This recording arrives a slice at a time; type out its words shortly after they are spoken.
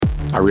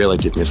I really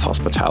did miss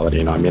hospitality,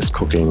 and I miss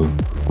cooking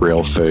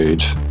real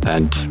food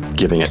and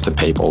giving it to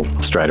people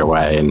straight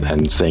away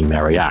and seeing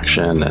their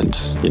reaction. And,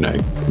 you know,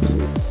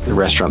 the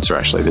restaurants are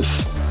actually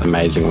this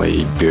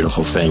amazingly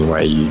beautiful thing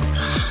where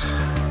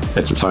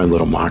it's its own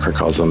little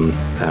microcosm.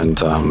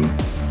 And,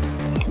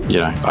 you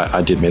know,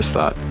 I did miss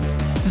that.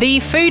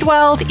 The food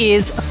world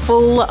is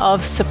full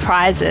of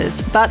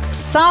surprises, but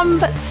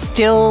some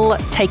still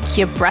take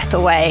your breath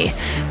away.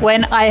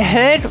 When I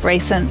heard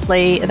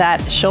recently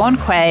that Shaun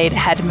Quade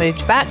had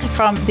moved back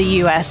from the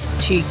US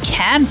to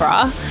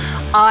Canberra,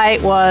 I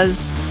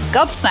was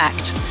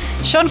gobsmacked.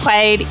 Shaun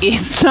Quade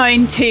is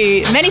known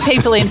to many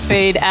people in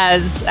food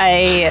as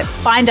a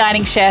fine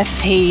dining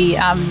chef. He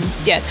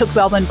took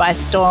Melbourne by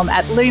storm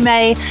at Lume,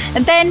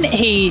 and then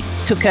he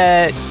took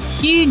a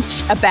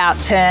huge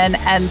about turn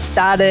and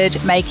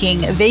started making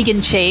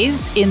vegan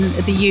cheese in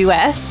the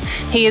US.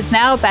 He is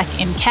now back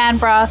in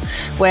Canberra,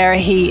 where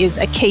he is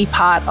a key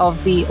part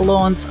of the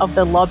Lawns of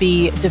the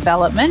Lobby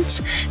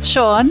development.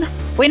 Shaun,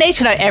 we need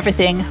to know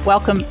everything.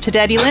 Welcome to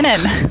Dirty Linen.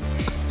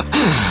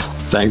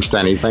 Thanks,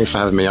 Danny. Thanks for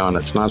having me on.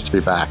 It's nice to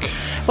be back.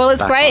 Well,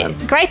 it's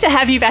great to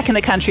have you back in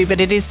the country, but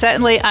it is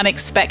certainly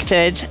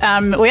unexpected.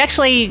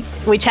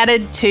 We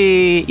chatted to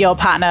your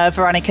partner,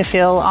 Veronica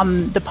Phil,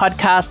 on the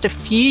podcast a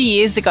few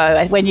years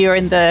ago when you were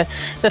in the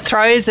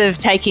throes of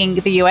taking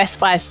the US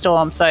by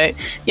storm. So,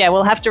 yeah,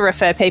 we'll have to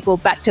refer people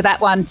back to that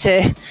one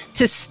to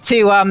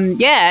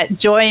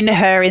join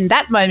her in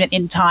that moment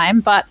in time.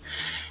 But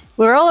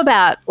we're all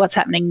about what's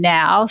happening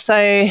now.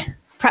 So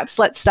perhaps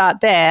let's start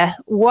there.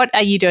 What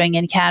are you doing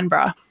in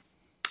Canberra?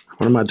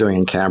 What am I doing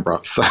in Canberra?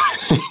 So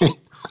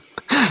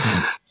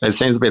it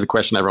seems to be the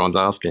question everyone's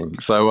asking.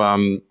 So,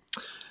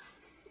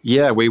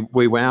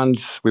 we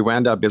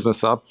wound our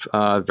business up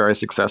very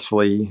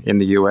successfully in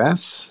the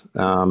US,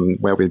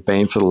 where we've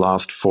been for the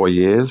last 4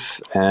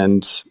 years,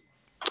 and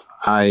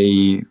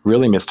I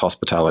really missed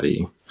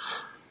hospitality.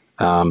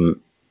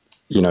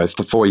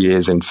 The 4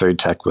 years in food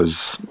tech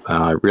was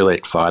really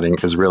exciting.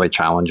 It was really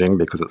challenging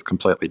because it's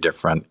completely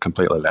different,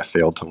 completely left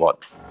field to what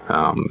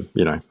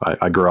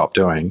I grew up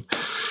doing.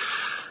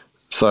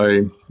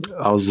 So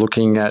I was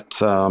looking at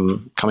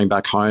coming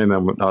back home,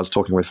 and I was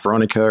talking with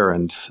Veronica,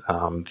 and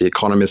the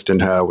economist in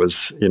her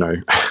was,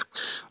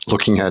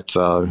 looking at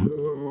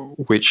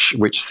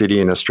which city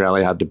in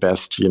Australia had the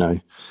best,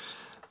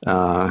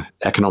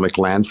 economic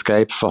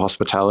landscape for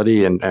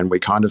hospitality, and we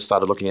kind of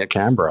started looking at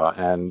Canberra,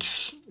 and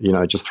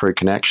just through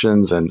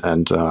connections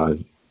and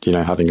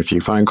having a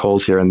few phone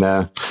calls here and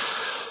there,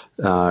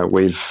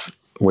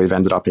 we've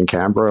ended up in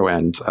Canberra,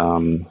 and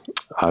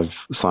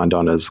I've signed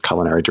on as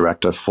culinary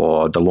director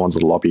for the Lawns of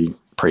the Lobby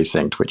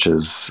precinct, which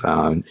is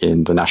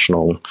in the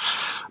National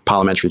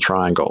Parliamentary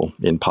Triangle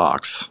in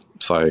Parkes.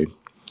 So,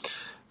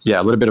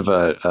 yeah, a little bit of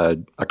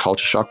a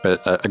culture shock,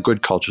 but a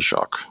good culture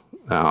shock.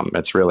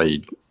 It's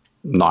really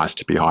nice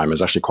to be home. It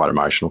was actually quite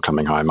emotional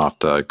coming home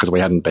after, because we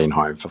hadn't been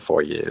home for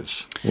 4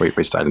 years. We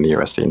stayed in the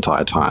US the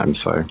entire time.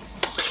 So,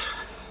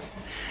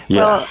 yeah.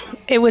 Well,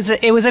 it was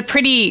a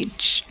pretty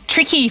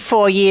tricky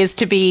 4 years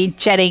to be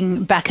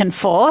jetting back and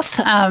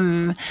forth.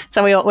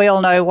 So we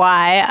all know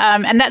why.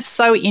 And that's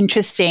so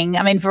interesting.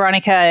 I mean,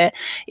 Veronica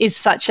is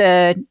such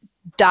a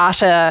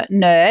data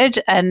nerd,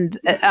 and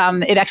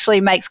it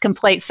actually makes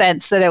complete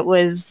sense that it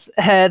was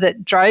her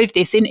that drove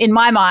this. In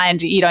my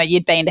mind,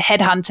 you'd been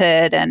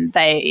headhunted, and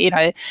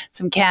they,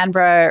 some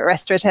Canberra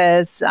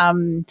restaurateurs,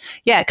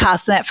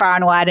 cast the net far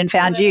and wide and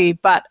found you.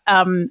 But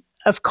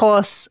of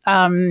course,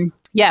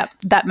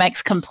 that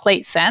makes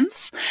complete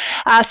sense.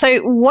 So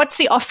what's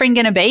the offering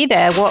going to be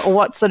there?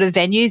 What sort of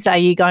venues are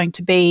you going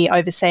to be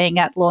overseeing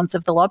at Lawns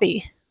of the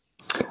Lobby?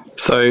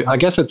 So I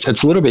guess it's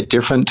a little bit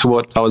different to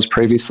what I was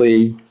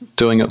previously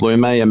doing at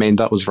Lume. I mean,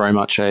 that was very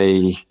much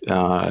a,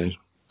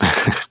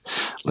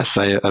 let's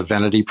say, a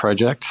vanity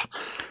project.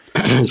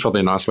 It's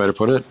probably a nice way to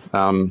put it.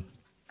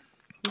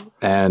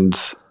 And,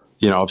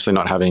 obviously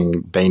not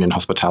having been in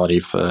hospitality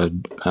for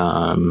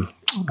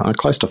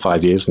close to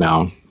 5 years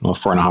now, or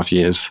 4.5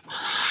 years,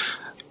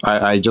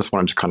 I just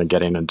wanted to kind of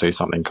get in and do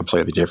something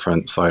completely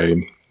different. So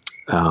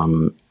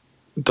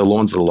the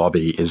Lawns of the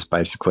Lobby is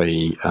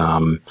basically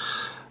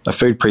a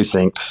food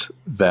precinct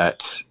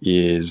that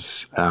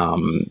is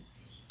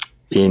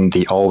in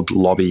the old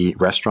Lobby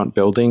restaurant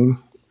building,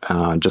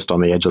 just on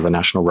the edge of the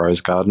National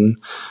Rose Garden.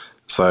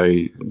 So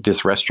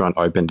this restaurant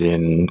opened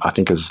in, I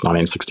think it was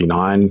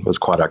 1969, was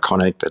quite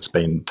iconic. It's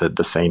been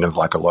the scene of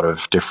like a lot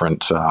of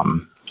different,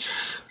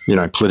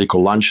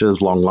 political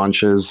lunches, long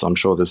lunches. I'm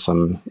sure there's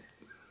some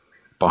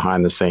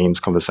behind the scenes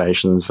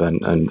conversations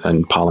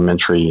and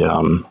parliamentary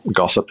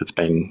gossip that's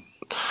been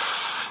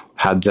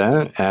had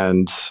there.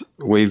 And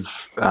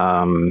we've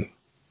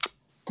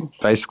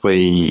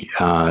basically,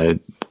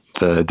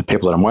 the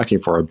people that I'm working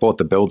for have bought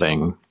the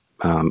building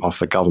off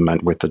the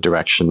government with the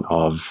direction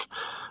of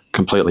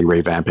completely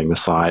revamping the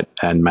site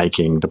and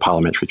making the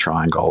Parliamentary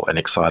Triangle an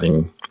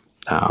exciting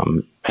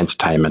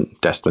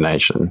entertainment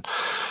destination.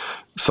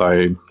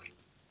 So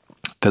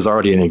There's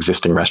already an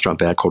existing restaurant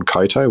there called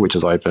Koto, which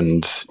has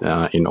opened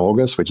in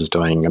August, which is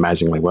doing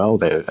amazingly well.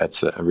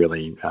 It's a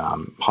really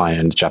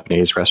high-end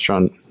Japanese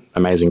restaurant,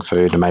 amazing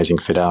food, amazing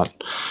fit-out.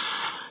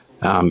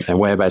 And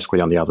we're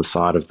basically on the other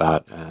side of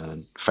that,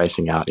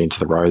 facing out into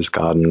the Rose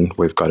Garden.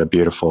 We've got a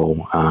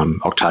beautiful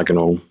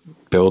octagonal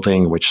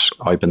building which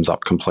opens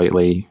up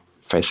completely,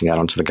 facing out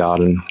onto the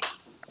garden.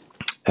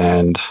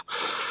 And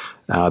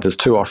there's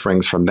two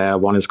offerings from there.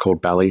 One is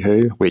called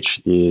Ballyhoo,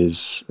 which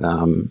is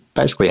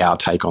basically our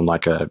take on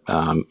like a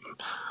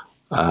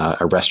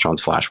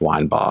restaurant /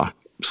 wine bar.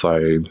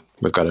 So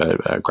we've got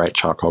a great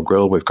charcoal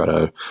grill. We've got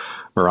a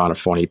Marana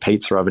Forni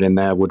pizza oven in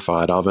there,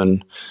 wood-fired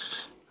oven.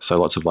 So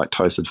lots of like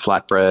toasted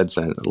flatbreads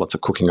and lots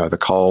of cooking over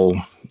coal.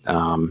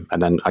 And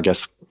then I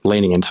guess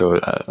leaning into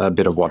a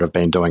bit of what I've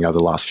been doing over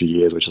the last few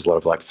years, which is a lot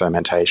of like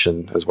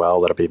fermentation as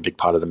well. That'll be a big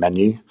part of the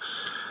menu.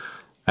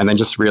 And then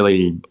just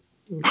really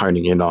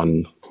honing in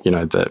on,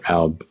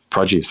 our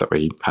produce that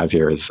we have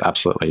here is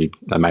absolutely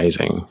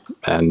amazing.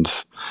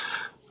 And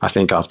I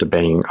think after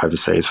being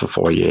overseas for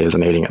 4 years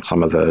and eating at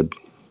some of the,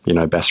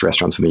 best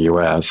restaurants in the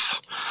US,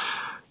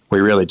 we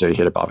really do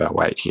hit above our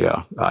weight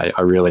here.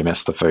 I really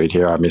miss the food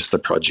here. I miss the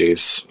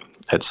produce.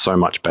 It's so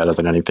much better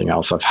than anything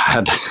else I've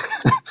had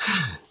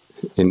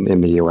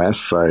in the US.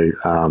 So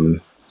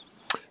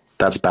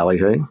that's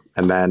Ballyhoo.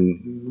 And then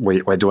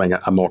we're doing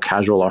a more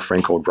casual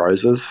offering called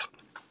Roses,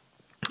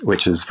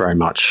 which is very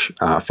much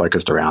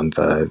focused around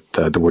the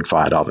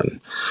wood-fired oven.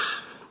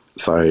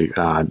 So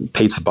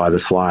pizza by the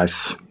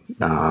slice,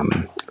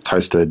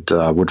 toasted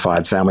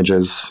wood-fired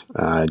sandwiches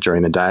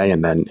during the day,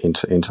 and then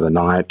into the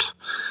night,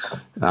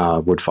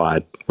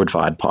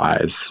 wood-fired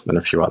pies and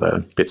a few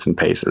other bits and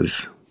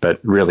pieces, but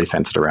really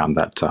centered around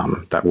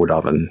that wood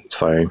oven.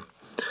 So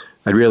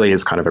it really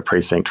is kind of a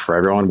precinct for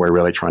everyone. We're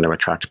really trying to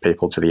attract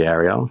people to the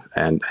area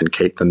and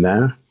keep them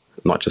there,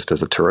 not just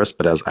as a tourist,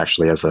 but as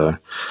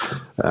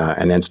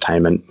an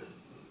entertainment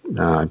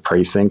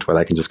precinct where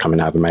they can just come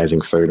and have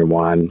amazing food and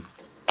wine,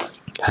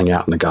 hang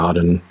out in the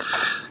garden.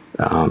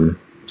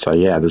 So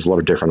yeah, there's a lot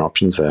of different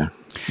options there.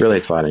 Really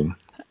exciting.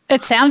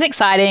 It sounds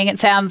exciting. It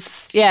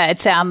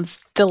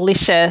sounds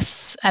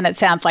delicious, and it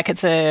sounds like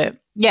it's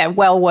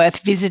well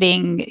worth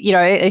visiting,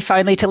 if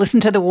only to listen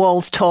to the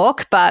walls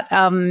talk, but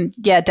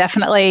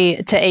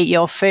definitely to eat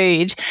your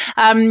food.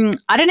 I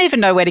don't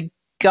even know where to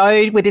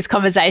go with this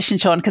conversation,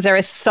 Shaun, because there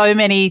are so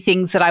many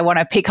things that I want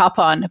to pick up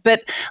on.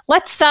 But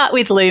let's start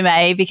with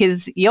Lume,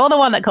 because you're the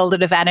one that called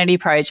it a vanity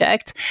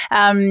project.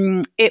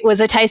 It was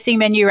a tasting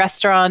menu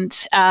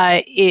restaurant.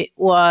 It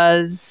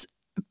was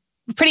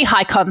pretty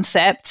high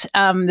concept.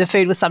 The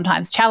food was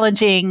sometimes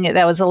challenging.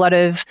 There was a lot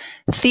of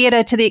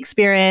theatre to the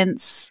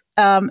experience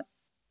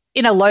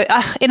in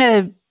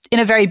a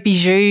very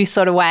bijou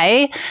sort of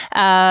way.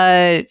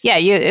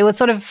 It was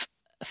sort of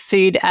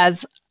food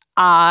as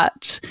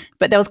art,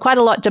 but there was quite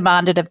a lot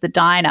demanded of the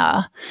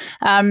diner.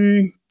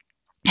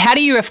 How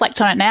do you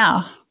reflect on it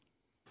now?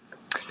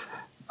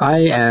 I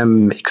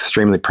am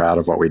extremely proud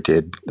of what we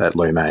did at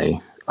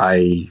Lume.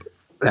 I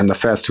am the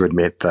first to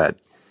admit that,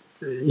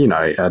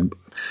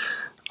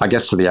 I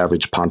guess to the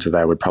average punter,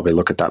 they would probably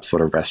look at that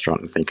sort of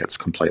restaurant and think it's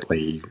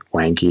completely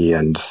wanky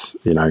and,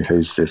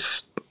 who's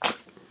this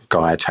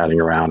guy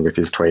tatting around with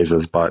his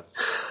tweezers. But,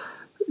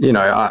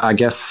 I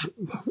guess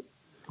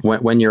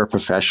when you're a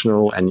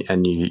professional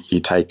and you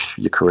take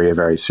your career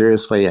very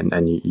seriously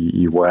and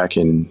you work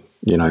in,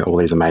 all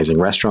these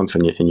amazing restaurants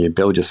and you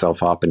build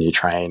yourself up and you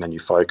train and you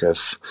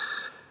focus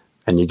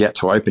and you get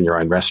to open your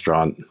own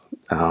restaurant,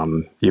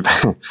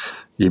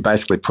 you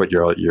basically put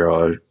your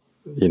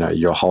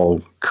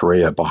whole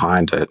career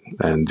behind it,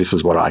 and this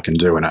is what I can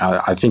do. And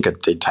I think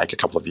it did take a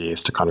couple of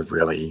years to kind of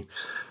really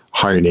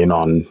hone in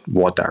on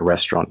what that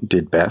restaurant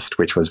did best,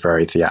 which was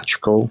very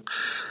theatrical.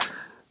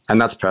 And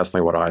that's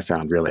personally what I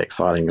found really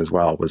exciting as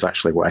well, was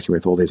actually working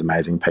with all these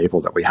amazing people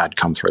that we had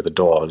come through the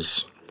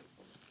doors,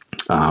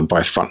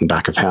 both front and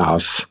back of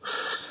house.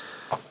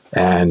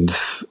 And,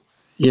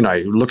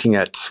 looking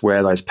at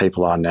where those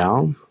people are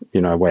now,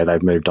 where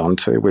they've moved on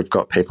to, we've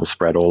got people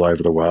spread all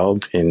over the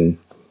world in,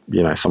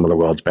 some of the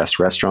world's best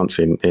restaurants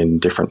in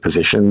different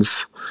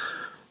positions.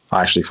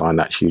 I actually find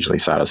that hugely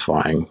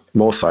satisfying,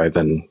 more so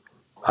than,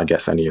 I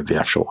guess, any of the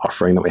actual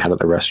offering that we had at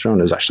the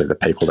restaurant. Is actually the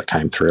people that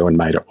came through and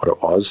made it what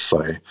it was.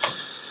 So,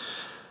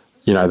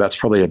 that's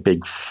probably a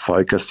big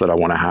focus that I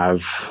want to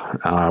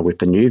have with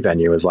the new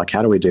venue, is like,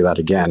 how do we do that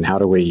again? How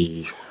do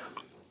we,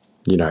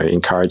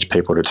 encourage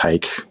people to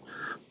take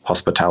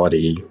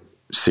hospitality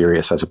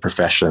serious as a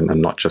profession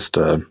and not just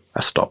a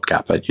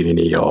stopgap at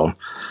uni or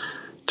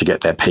to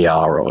get their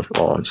PR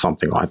or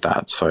something like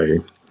that.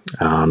 So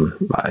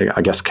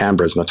I guess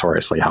Canberra is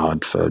notoriously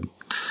hard for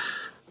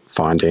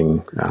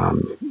finding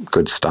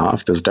good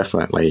staff. There's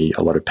definitely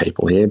a lot of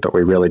people here, but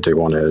we really do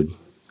want to,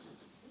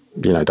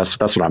 that's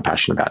what I'm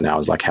passionate about now,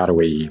 is like, how do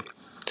we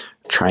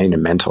train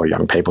and mentor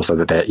young people so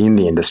that they're in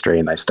the industry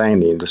and they stay in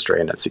the industry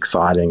and it's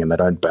exciting and they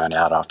don't burn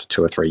out after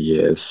 2 or 3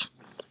 years.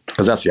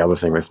 Because that's the other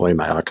thing with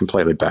Lume. I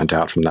completely burnt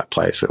out from that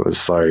place. It was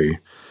so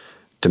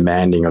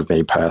demanding of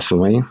me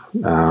personally.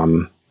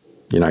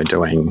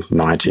 doing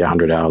 90,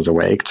 100 hours a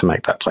week to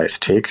make that place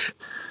tick.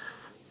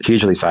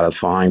 Hugely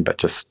satisfying, but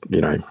just,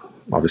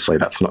 obviously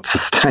that's not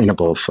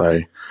sustainable. So,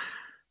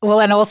 well,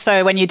 and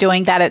also when you're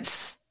doing that,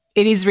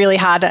 it is really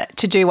hard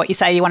to do what you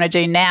say you want to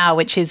do now,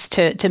 which is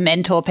to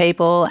mentor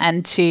people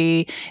and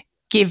to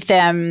give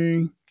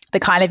them the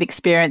kind of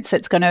experience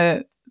that's going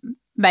to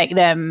make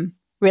them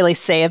really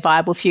see a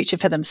viable future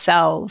for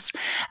themselves.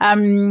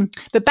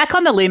 But back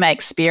on the Lume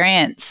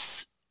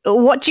experience,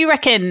 what do you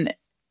reckon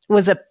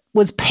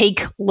was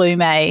peak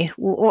Lume?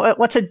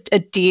 What's a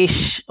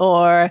dish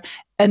or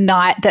a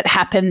night that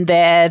happened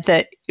there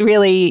that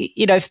really,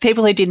 for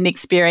people who didn't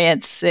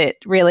experience it,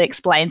 really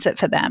explains it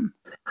for them?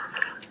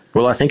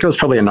 Well, I think it was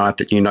probably a night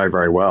that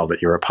very well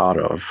that you're a part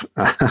of.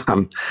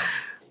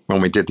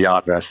 When we did the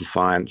art versus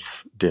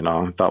science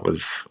dinner, that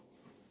was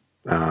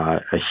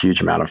a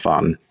huge amount of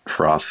fun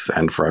for us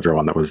and for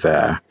everyone that was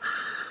there.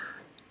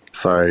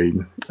 So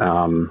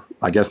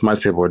I guess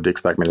most people would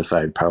expect me to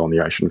say Pearl on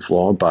the Ocean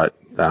Floor, but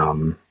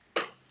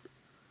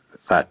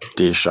that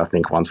dish, I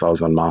think once I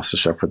was on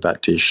MasterChef with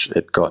that dish,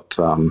 it got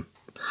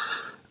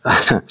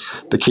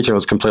the kitchen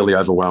was completely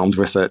overwhelmed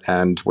with it,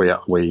 and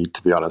we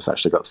to be honest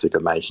actually got sick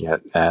of making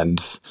it.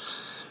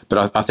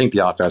 But I think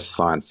the art versus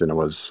science dinner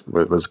was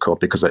cool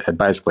because it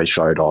basically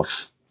showed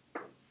off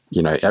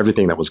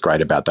everything that was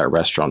great about that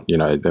restaurant.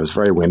 It was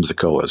very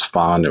whimsical, it was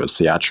fun, it was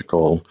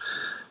theatrical.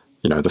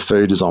 The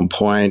food is on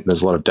point,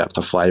 there's a lot of depth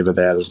of flavor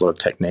there, there's a lot of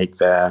technique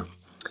there,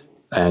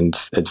 and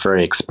it's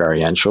very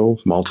experiential,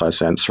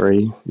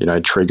 multi-sensory,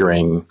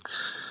 triggering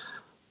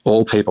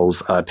all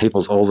people's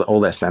all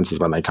their senses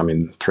when they come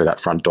in through that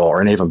front door,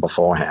 and even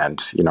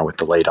beforehand, with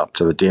the lead up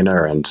to the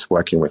dinner and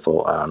working with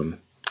all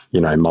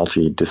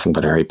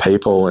multidisciplinary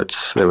people. It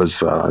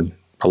was a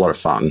lot of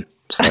fun.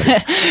 So.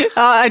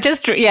 I've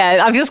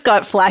just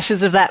got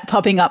flashes of that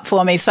popping up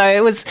for me.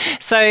 So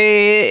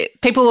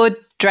people were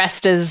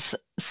dressed as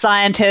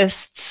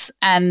scientists,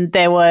 and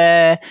there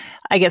were,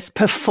 I guess,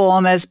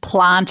 performers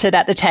planted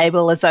at the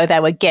table as though they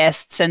were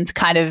guests, and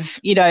kind of,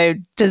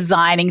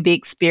 designing the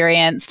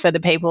experience for the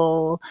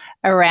people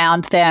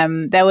around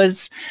them. There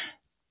was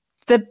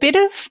the bit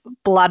of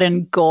blood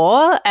and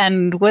gore,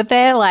 and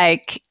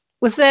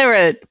was there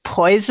a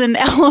poison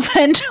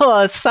element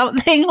or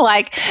something?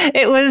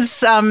 It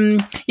was,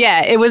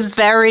 it was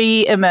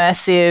very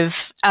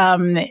immersive.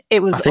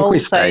 It was. I think we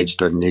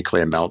staged a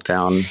nuclear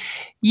meltdown.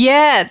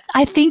 Yeah,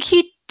 I think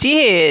you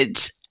did.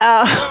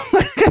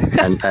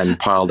 And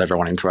piled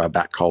everyone into our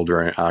back cool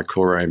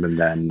room, and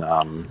then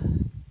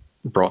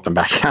brought them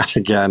back out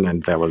again.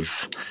 And there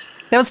was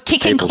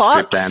ticking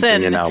clocks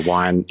dancing in our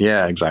wine.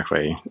 Yeah,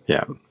 exactly.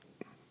 Yeah,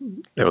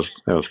 it was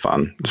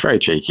fun. It was very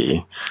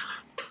cheeky.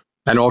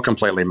 And all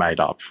completely made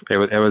up. It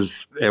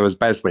was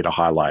basically to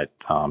highlight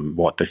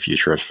what the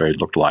future of food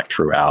looked like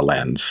through our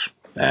lens,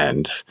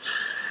 and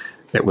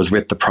it was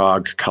with the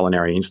Prague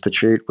Culinary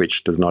Institute,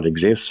 which does not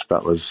exist,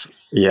 but was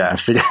a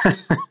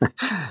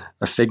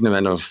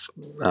figment of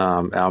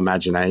our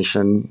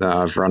imagination.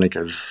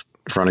 Veronica's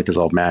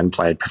old man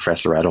played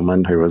Professor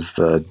Edelman, who was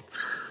the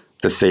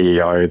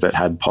CEO that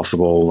had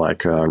possible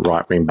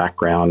right wing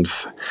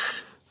backgrounds,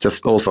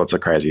 just all sorts of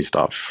crazy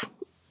stuff,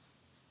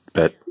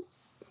 but.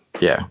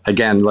 Yeah,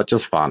 again,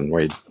 just fun.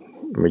 We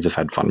just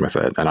had fun with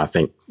it, and I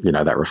think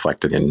that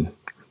reflected in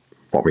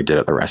what we did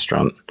at the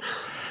restaurant.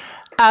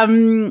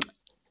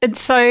 And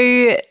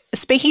so,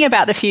 speaking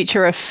about the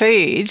future of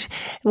food,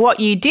 what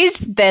you did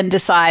then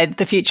decide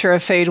the future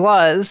of food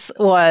was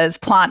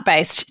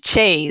plant-based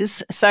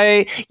cheese.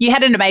 So you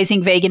had an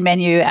amazing vegan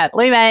menu at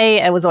Lume.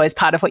 It was always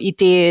part of what you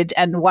did,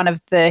 and one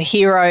of the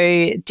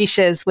hero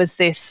dishes was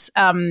this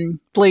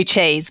blue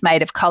cheese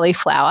made of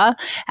cauliflower.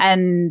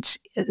 And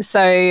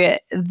so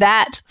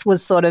that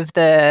was sort of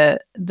the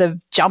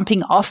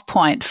jumping off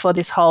point for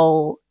this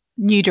whole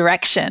new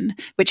direction,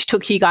 which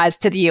took you guys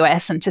to the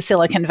US and to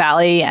Silicon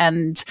Valley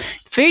and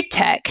food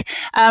tech.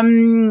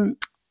 Tell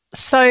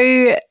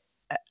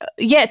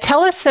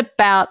us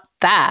about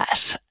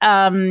that.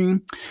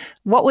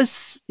 What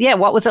was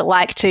it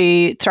like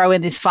to throw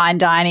in this fine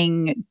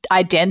dining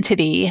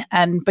identity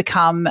and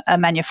become a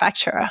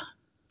manufacturer?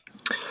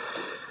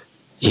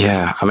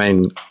 Yeah, I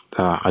mean,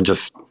 I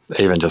just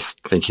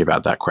thinking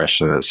about that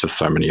question, there's just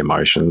so many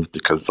emotions,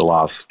 because the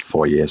last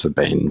 4 years have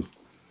been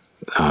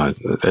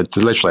it's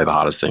literally the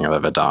hardest thing I've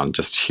ever done,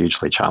 just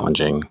hugely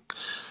challenging.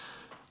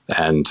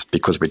 And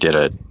because we did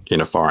it in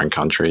a foreign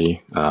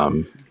country,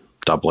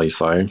 doubly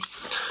so.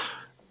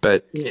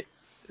 But,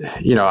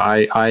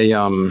 I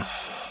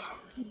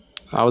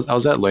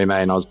was at Lume,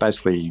 and I was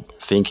basically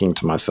thinking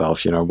to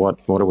myself,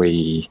 what are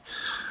we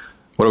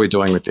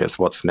doing with this?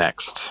 What's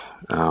next?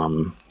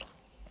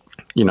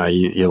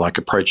 You're like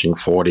approaching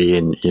 40,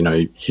 and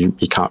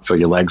you can't feel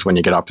your legs when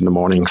you get up in the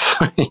morning.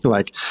 So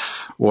like,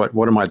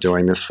 what am I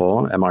doing this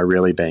for? Am I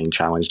really being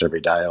challenged every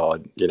day? Or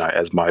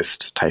as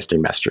most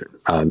tasting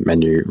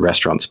menu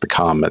restaurants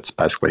become, it's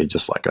basically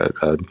just like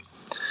a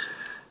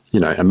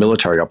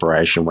military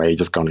operation where you're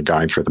just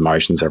going through the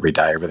motions every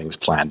day. Everything's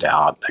planned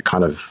out. It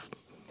kind of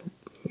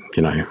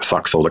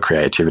sucks all the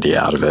creativity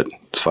out of it.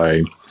 So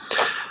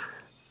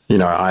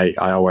I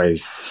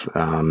always,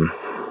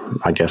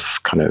 I guess,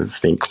 kind of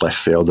think left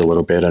field a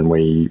little bit, and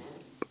we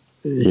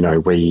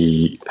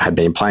had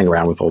been playing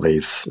around with all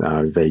these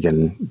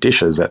vegan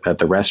dishes at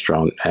the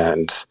restaurant,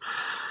 and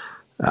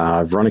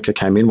Veronica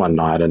came in one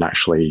night and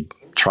actually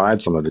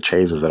tried some of the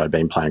cheeses that I'd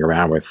been playing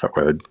around with that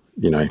were,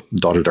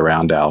 dotted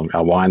around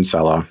our wine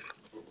cellar,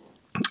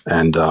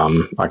 and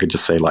I could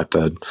just see like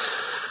the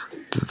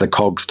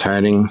cogs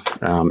turning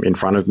in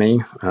front of me,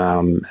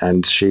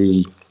 and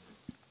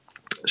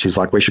she's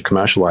like, we should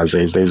commercialize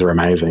these. These are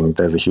amazing.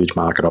 There's a huge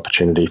market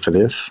opportunity for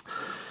this.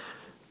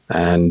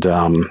 And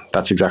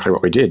that's exactly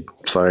what we did.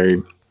 So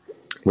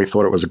we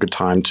thought it was a good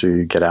time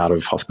to get out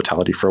of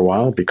hospitality for a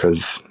while,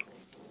 because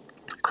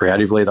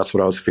creatively that's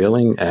what I was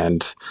feeling.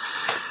 And,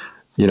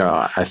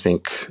 I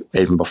think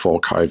even before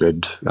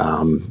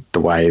COVID, the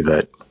way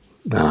that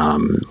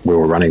we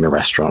were running the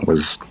restaurant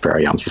was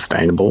very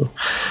unsustainable.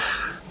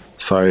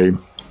 So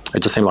it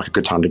just seemed like a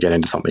good time to get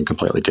into something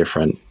completely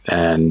different.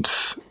 And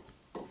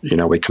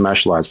we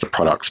commercialized the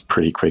products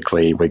pretty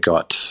quickly. We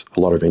got a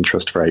lot of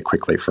interest very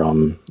quickly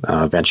from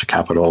venture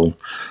capital.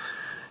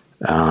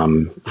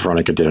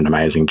 Veronica did an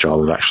amazing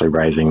job of actually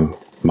raising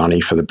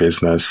money for the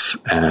business,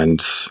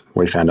 and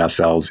we found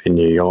ourselves in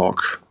New York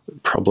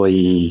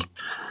probably,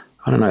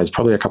 I don't know, it's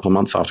probably a couple of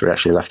months after we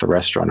actually left the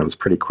restaurant. It was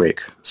pretty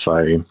quick.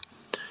 So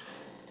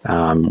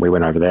we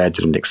went over there,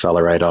 did an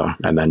accelerator,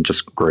 and then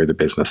just grew the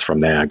business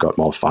from there, got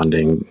more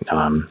funding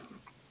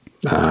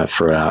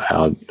for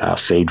our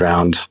seed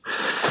round,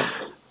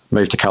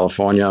 moved to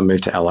California,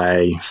 moved to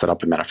LA, set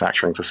up a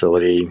manufacturing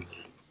facility,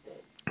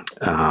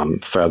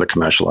 further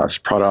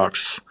commercialized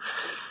products.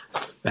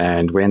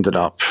 And we ended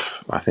up,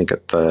 I think,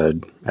 at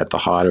the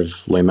height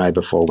of Lume,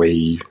 before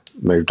we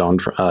moved on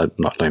from,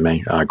 not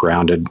Lume,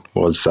 Grounded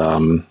was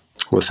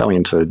selling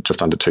into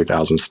just under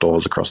 2,000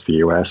 stores across the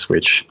US,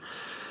 which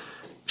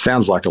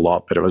sounds like a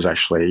lot, but it was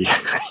actually,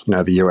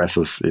 the US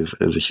is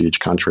a huge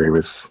country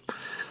with,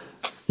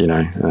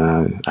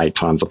 8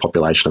 times the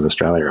population of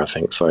Australia, I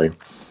think. So,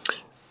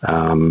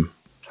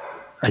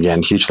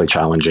 again, hugely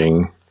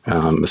challenging,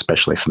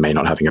 especially for me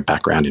not having a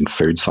background in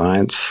food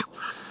science.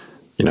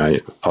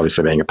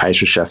 Obviously being a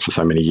pastry chef for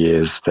so many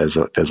years, there's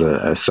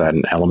a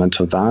certain element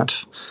of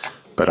that,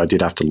 but I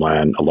did have to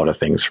learn a lot of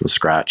things from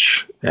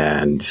scratch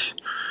and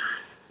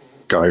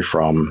go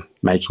from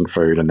making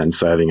food and then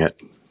serving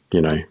it,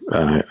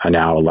 an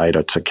hour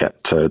later to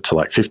get to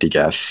like 50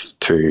 guests,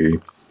 to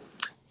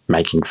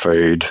making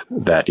food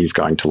that is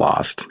going to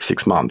last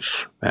 6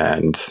 months,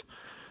 and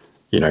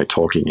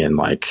talking in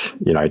like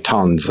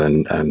tons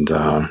and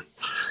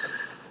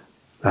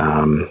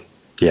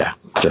yeah,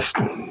 just,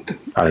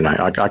 I don't know.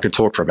 I could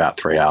talk for about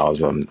 3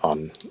 hours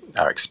on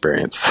our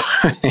experience.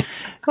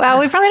 Well,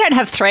 we probably don't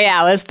have 3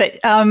 hours, but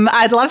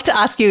I'd love to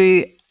ask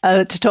you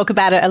to talk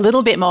about it a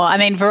little bit more. I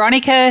mean,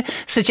 Veronica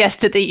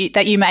suggested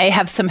that you may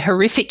have some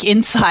horrific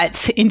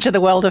insights into the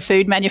world of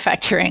food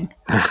manufacturing.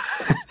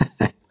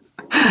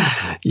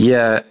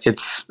 Yeah,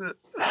 it's.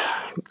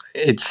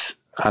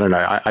 I don't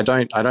know. I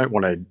don't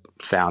want to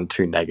sound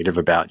too negative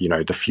about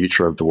the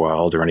future of the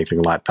world or anything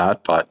like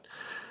that, but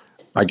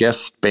I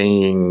guess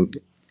being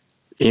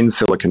in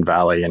Silicon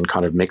Valley and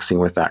kind of mixing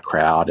with that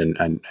crowd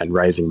and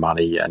raising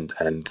money and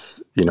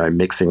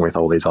mixing with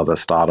all these other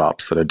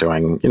startups that are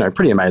doing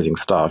pretty amazing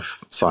stuff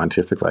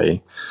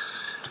scientifically,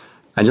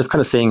 and just kind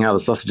of seeing how the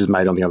sausage is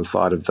made on the other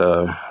side of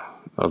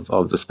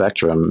the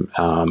spectrum,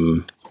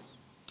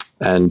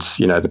 and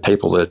the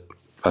people that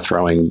are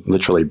throwing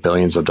literally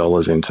billions of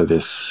dollars into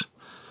this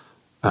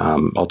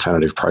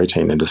alternative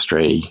protein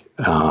industry,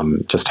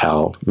 just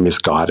how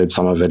misguided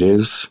some of it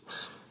is.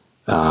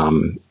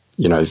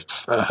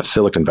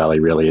 Silicon Valley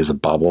really is a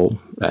bubble,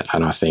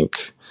 and I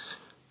think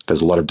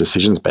there's a lot of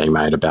decisions being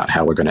made about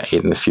how we're going to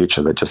eat in the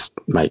future that just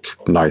make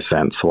no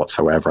sense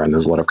whatsoever. And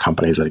there's a lot of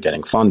companies that are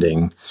getting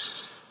funding,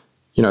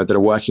 that are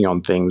working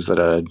on things that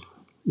are,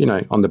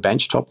 on the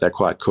benchtop, they're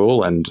quite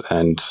cool and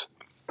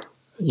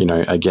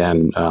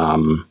again,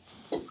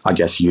 I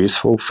guess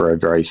useful for a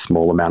very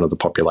small amount of the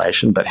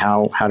population. But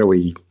how do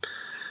we?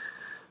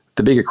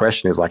 The bigger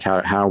question is like,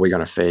 how are we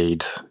going to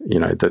feed,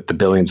 the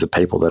billions of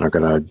people that are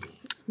going to,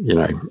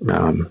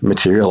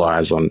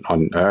 materialize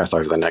on Earth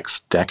over the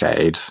next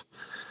decade,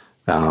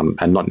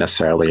 and not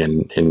necessarily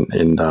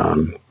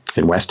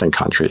in Western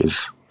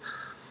countries.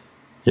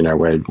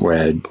 Where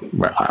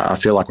I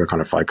feel like we're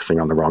kind of focusing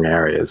on the wrong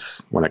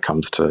areas when it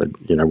comes to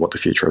what the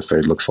future of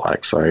food looks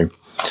like. So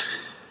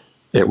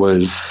it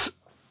was,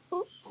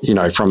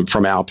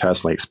 from our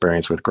personal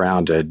experience with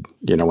Grounded,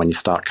 when you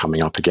start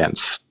coming up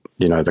against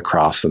the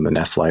Krafts and the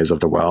Nestles of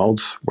the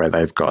world, where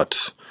they've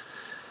got,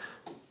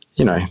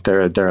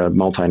 they're a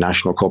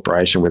multinational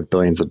corporation with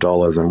billions of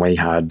dollars, and we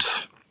had,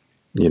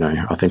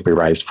 I think we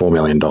raised $4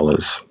 million,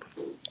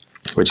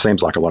 which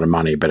seems like a lot of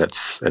money, but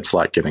it's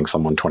like giving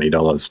someone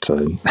 $20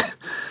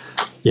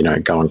 to,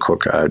 go and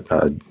cook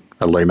a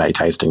Lume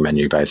tasting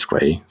menu.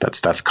 Basically,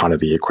 that's kind of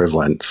the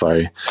equivalent.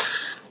 So,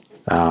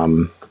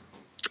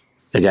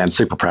 again,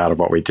 super proud of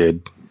what we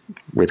did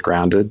with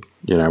Grounded.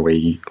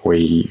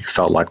 We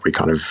felt like we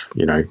kind of,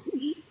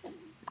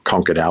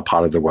 conquered our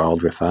part of the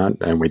world with that,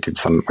 and we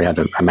had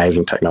an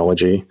amazing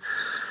technology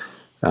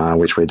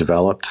which we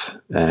developed,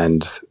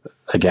 and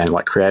again,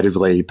 like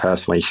creatively,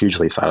 personally,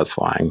 hugely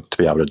satisfying to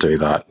be able to do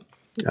that.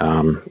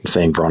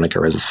 Seeing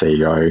Veronica as a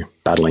CEO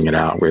battling it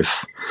out with,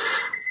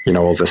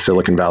 all the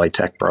Silicon Valley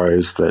tech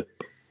bros that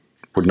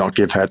would not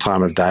give her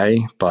time of day,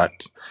 but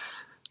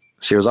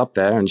she was up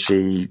there, and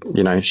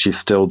she's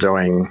still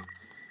doing,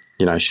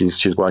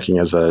 she's working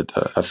as a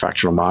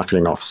fractional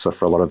marketing officer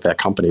for a lot of their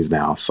companies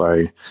now.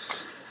 So,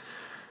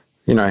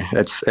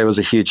 it was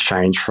a huge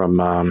change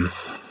from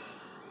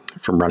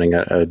running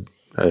a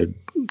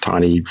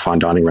tiny fine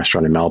dining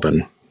restaurant in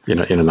Melbourne, in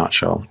a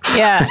nutshell.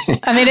 Yeah.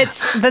 I mean,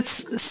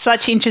 that's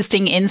such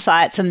interesting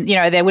insights, and,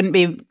 there wouldn't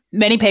be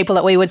many people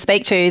that we would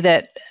speak to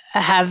that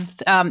have,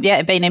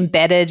 been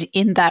embedded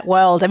in that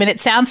world. I mean,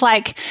 it sounds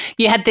like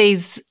you had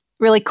these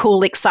really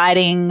cool,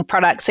 exciting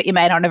products that you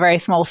made on a very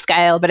small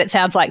scale, but it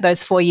sounds like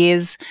those 4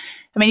 years,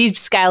 I mean, you've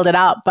scaled it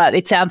up, but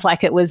it sounds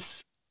like it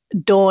was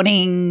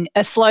dawning,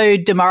 a slow,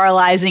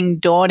 demoralizing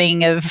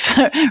dawning of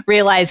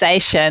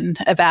realization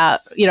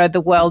about,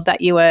 the world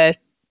that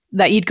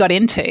you'd got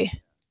into.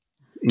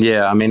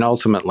 Yeah, I mean,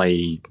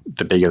 ultimately,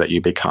 the bigger that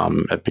you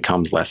become, it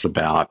becomes less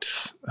about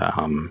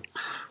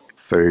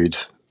food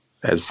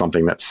as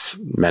something that's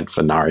meant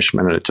for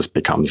nourishment, and it just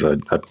becomes a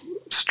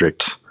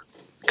strict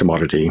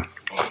commodity,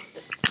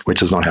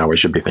 which is not how we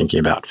should be thinking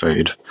about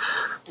food.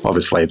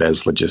 Obviously,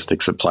 there's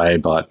logistics at play,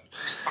 but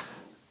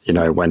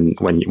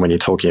when you're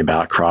talking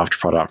about craft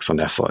products or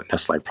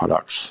Nestle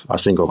products, I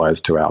single those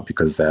two out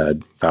because they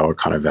were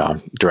kind of our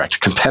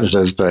direct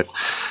competitors. But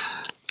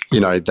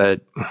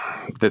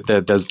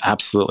there's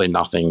absolutely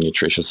nothing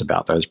nutritious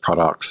about those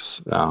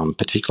products,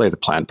 particularly the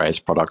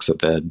plant-based products that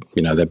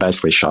they're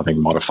basically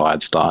shoving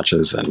modified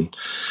starches and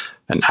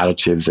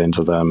additives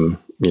into them.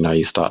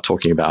 You start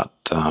talking about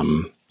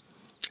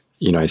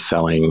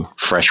selling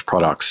fresh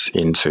products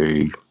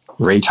into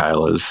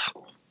retailers.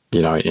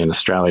 In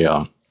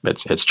Australia,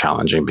 it's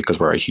challenging because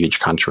we're a huge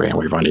country and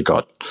we've only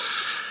got,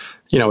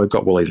 we've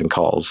got Woolies and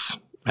Coles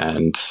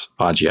and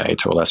RGA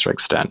to a lesser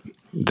extent.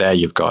 There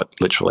you've got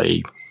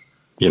literally,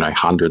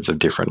 hundreds of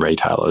different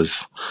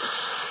retailers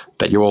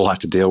that you all have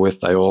to deal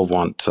with. They all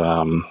want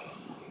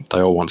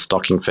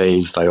stocking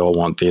fees. They all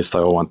want this. They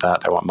all want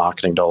that. They want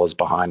marketing dollars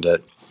behind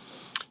it,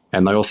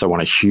 and they also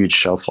want a huge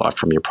shelf life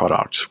from your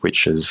product,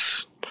 which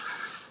is,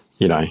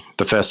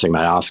 the first thing they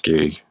ask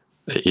you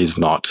is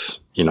not,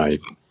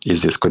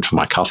 is this good for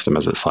my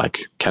customers? It's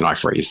like, can I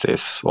freeze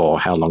this? Or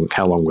how long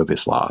will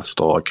this last?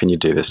 Or can you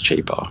do this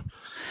cheaper?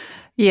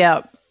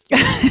 Yeah.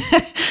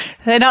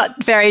 They're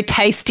not very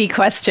tasty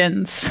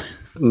questions.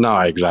 No,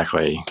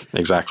 exactly.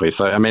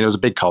 So, I mean, it was a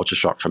big culture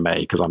shock for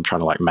me because I'm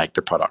trying to make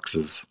the products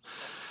as,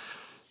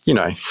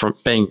 from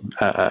being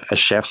a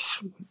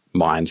chef's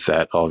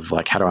mindset of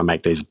how do I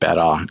make these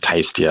better,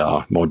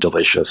 tastier, more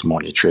delicious,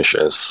 more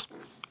nutritious?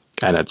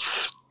 And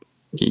it's,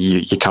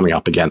 you're coming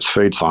up against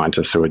food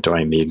scientists who are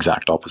doing the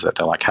exact opposite.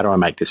 They're like, how do I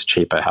make this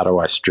cheaper? How do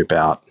I strip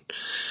out,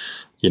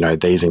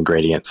 these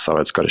ingredients so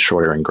it's got a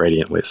shorter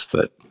ingredient list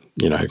that,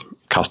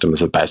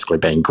 customers are basically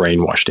being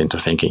greenwashed into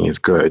thinking is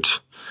good.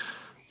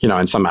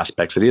 In some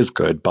aspects it is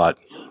good, but,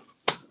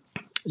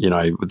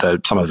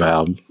 some of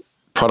our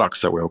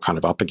products that we were kind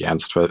of up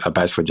against are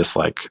basically just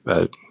like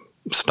a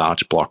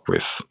starch block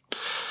with,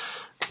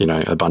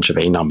 a bunch of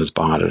E numbers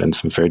behind it and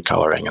some food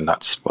coloring, and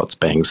that's what's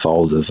being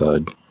sold as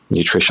a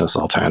nutritious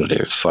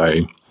alternative. So,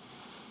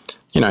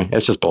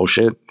 it's just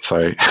bullshit.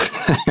 So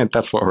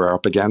that's what we're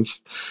up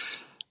against.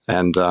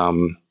 And,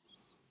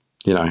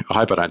 I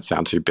hope I don't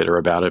sound too bitter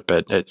about it,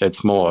 but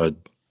it's more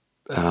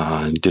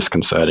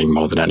disconcerting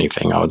more than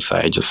anything, I would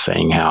say, just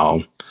seeing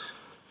how,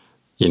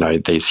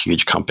 these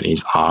huge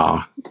companies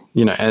are,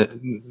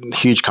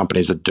 huge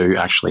companies that do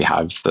actually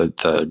have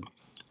the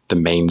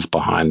means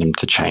behind them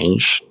to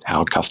change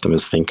how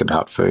customers think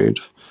about food.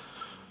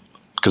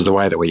 Because the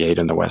way that we eat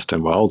in the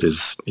Western world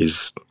is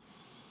it's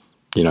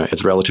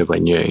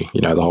relatively new.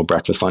 The whole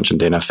breakfast, lunch and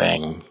dinner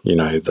thing,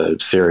 the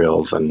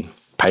cereals and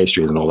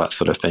pastries and all that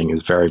sort of thing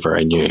is very,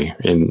 very new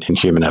in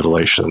human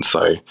evolution.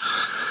 So,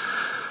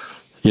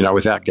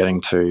 without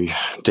getting too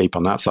deep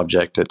on that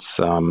subject, it's,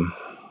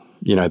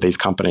 these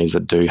companies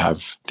that do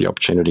have the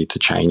opportunity to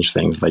change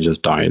things, they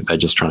just don't. They're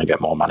just trying to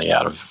get more money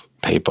out of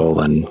people.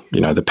 And,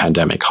 the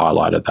pandemic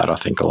highlighted that, I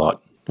think, a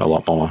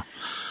lot more.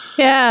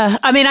 Yeah.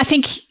 I mean, I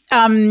think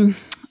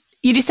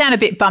you do sound a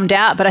bit bummed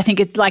out, but I think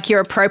it's like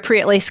you're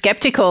appropriately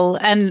skeptical.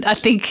 And I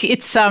think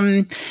it's,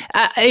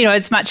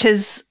 as much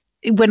as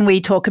when we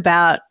talk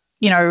about,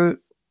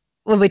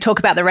 when we talk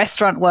about the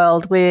restaurant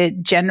world, we're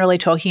generally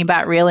talking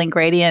about real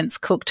ingredients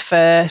cooked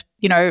for,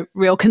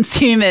 real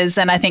consumers.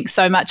 And I think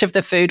so much of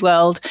the food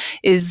world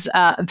is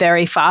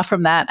very far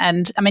from that.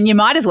 And I mean, you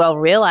might as well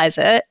realize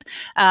it.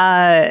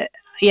 I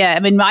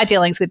mean, my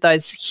dealings with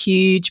those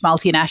huge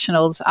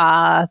multinationals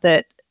are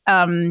that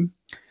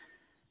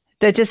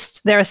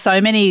there are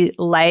so many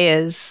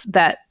layers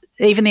that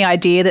even the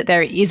idea that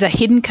there is a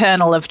hidden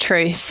kernel of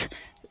truth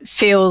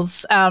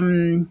feels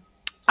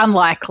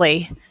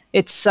unlikely.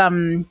 It's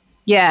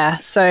Yeah.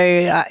 So,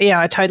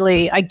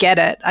 I get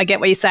it. I get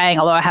what you're saying,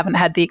 although I haven't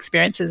had the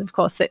experiences, of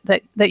course,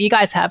 that you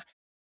guys have.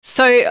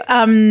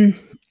 So,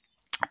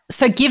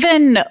 so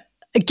given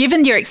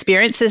your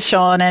experiences,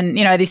 Shaun, and,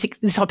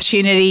 this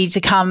opportunity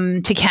to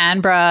come to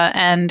Canberra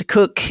and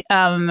cook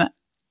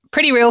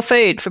pretty real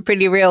food for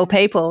pretty real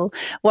people,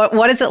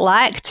 what is it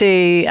like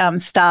to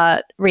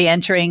start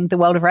re-entering the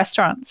world of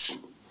restaurants?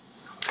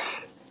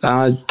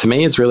 To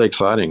me, it's really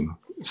exciting,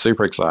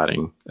 super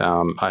exciting.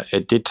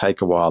 It did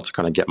take a while to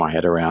kind of get my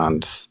head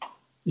around,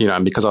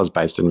 and because I was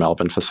based in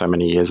Melbourne for so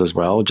many years as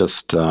well,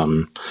 just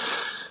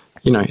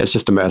it's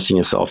just immersing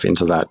yourself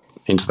into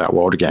that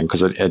world again,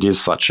 because it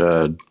is such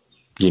a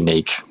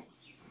unique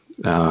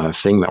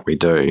thing that we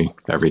do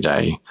every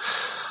day.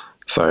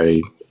 So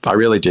I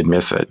really did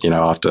miss it,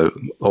 after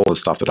all the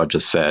stuff that I've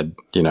just said.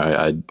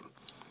 I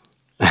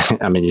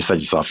mean, you said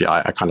yourself,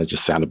 I kind of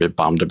just sound a bit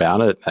bummed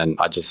about it, and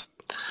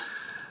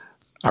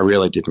I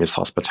really did miss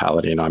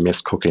hospitality, and I miss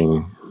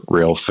cooking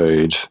real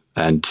food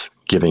and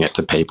giving it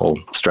to people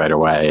straight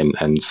away,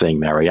 and seeing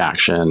their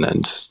reaction.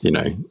 And,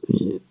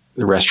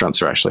 the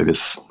restaurants are actually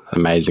this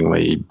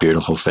amazingly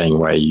beautiful thing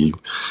where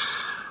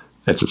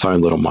it's its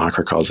own little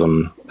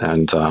microcosm.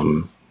 And,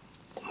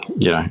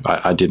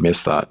 I did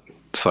miss that.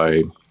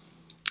 So,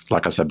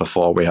 like I said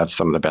before, we have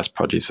some of the best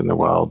produce in the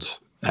world.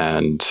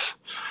 And,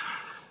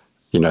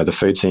 the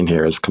food scene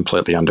here is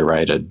completely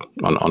underrated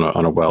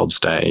on a world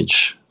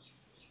stage.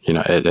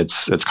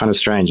 It's kind of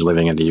strange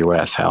living in the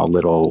US how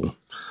little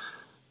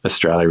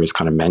Australia is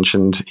kind of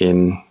mentioned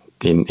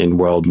in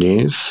world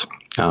news,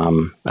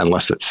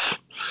 unless it's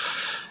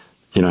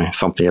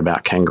something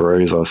about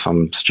kangaroos or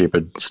some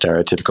stupid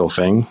stereotypical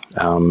thing.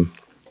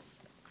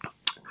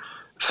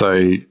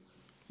 So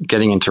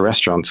getting into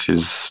restaurants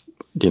is,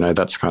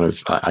 that's kind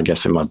of, I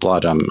guess, in my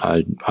blood.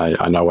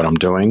 I know what I'm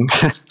doing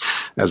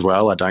as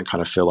well. I don't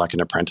kind of feel like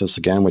an apprentice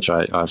again, which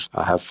I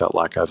have felt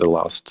like over the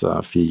last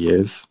few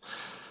years.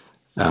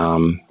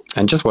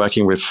 And just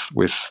working with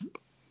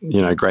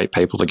great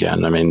people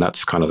again. I mean,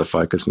 that's kind of the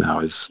focus now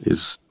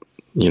is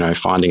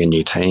finding a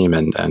new team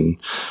and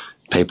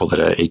people that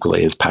are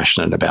equally as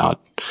passionate about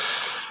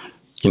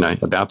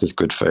this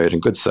good food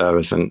and good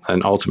service and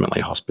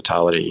ultimately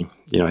hospitality.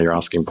 You're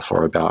asking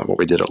before about what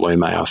we did at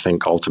Lume. I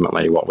think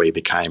ultimately what we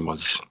became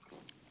was,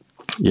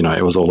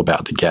 it was all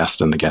about the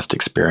guest and the guest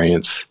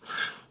experience,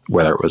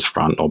 whether it was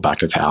front or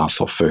back of house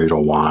or food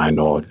or wine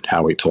or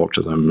how we talk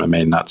to them. I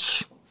mean,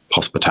 that's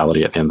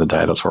hospitality at the end of the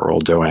day. That's what we're all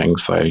doing.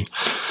 So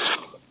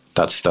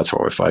that's what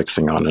we're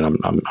focusing on. And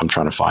I'm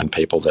trying to find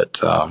people that,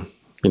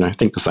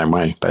 think the same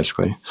way,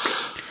 basically.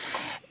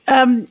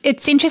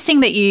 It's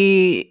interesting that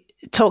you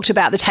talked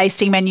about the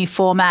tasting menu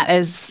format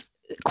as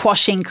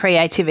quashing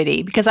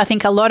creativity, because I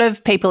think a lot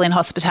of people in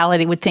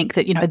hospitality would think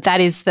that,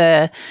 that is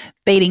the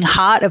beating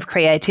heart of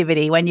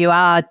creativity when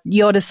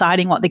you're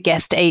deciding what the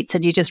guest eats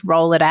and you just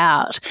roll it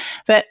out.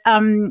 But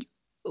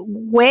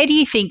where do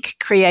you think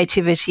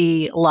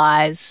creativity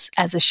lies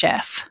as a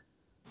chef?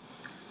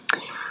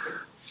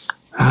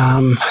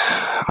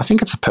 I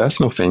think it's a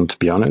personal thing, to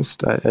be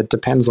honest. It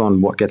depends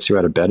on what gets you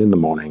out of bed in the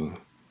morning.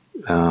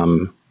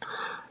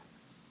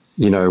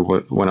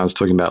 When I was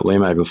talking about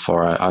Lume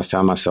before, I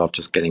found myself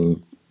just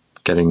getting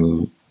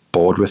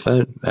bored with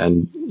it.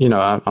 And,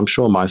 I'm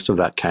sure most of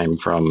that came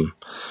from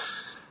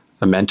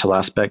a mental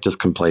aspect,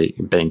 just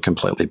being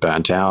completely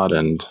burnt out.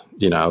 And,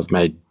 I've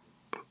made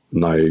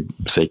no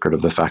secret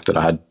of the fact that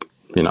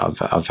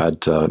I've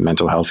had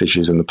mental health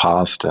issues in the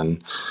past.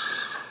 And,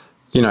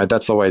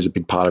 that's always a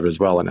big part of it as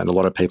well. And a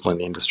lot of people in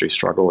the industry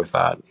struggle with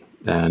that.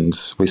 And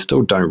we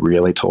still don't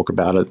really talk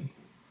about it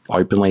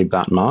openly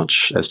that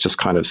much. It's just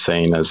kind of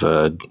seen as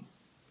a,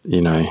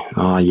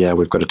 oh yeah,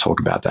 we've got to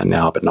talk about that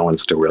now, but no one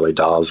still really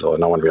does, or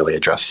no one really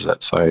addresses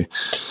it. So,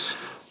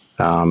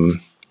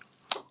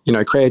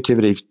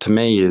 creativity to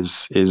me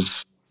is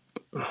there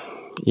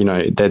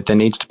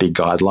needs to be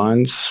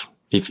guidelines.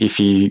 If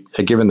you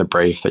are given the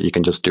brief that you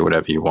can just do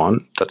whatever you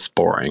want, that's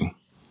boring.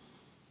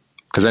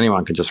 Because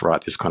anyone can just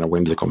write this kind of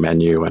whimsical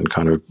menu and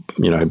kind of,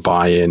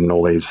 buy in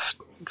all these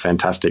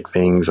fantastic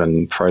things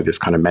and throw this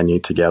kind of menu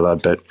together.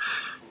 But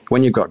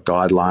when you've got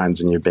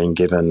guidelines and you're being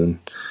given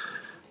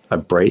a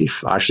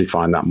brief, I actually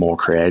find that more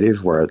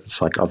creative, where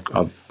it's like I've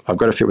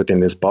got to fit within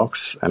this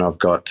box, and I've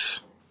got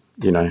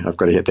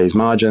to hit these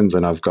margins,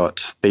 and I've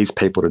got these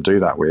people to do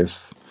that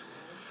with.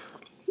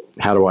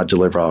 How do I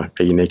deliver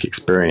a unique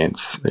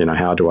experience?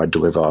 How do I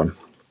deliver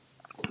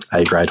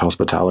a great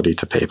hospitality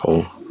to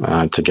people,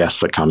 to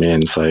guests that come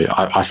in? So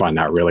I find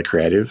that really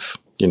creative.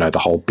 The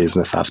whole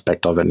business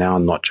aspect of it now,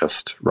 not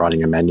just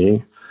writing a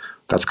menu.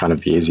 That's kind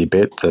of the easy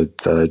bit.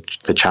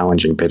 The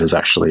challenging bit is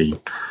actually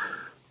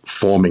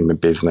forming the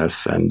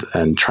business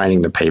and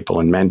training the people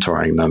and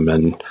mentoring them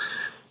and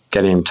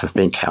getting them to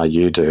think how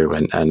you do.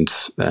 And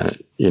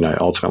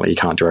ultimately you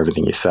can't do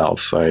everything yourself.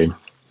 So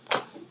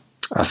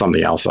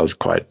something else I was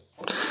quite,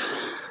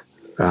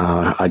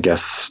 I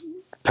guess,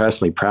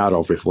 personally proud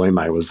of with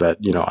Lume was that,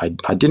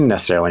 I didn't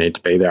necessarily need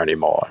to be there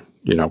anymore.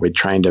 we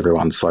trained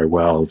everyone so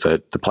well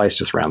that the place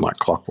just ran like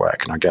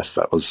clockwork. And I guess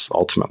that was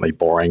ultimately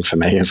boring for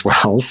me as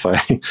well. So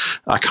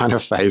I kind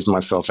of phased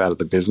myself out of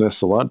the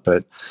business a lot.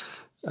 But,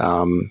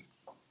 from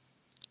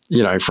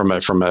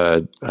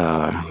a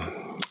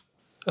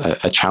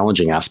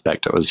challenging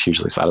aspect, it was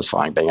hugely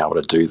satisfying being able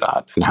to do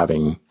that and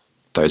having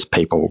those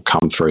people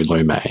come through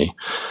Lume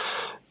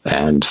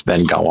and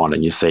then go on,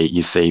 and you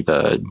see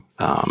the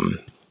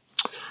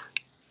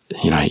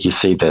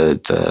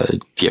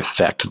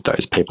effect that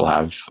those people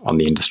have on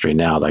the industry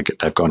now.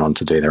 They've gone on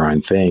to do their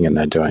own thing, and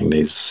they're doing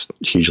these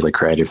hugely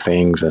creative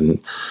things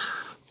and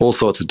all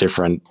sorts of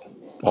different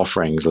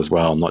offerings as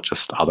well, not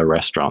just other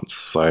restaurants.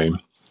 So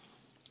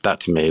that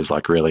to me is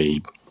like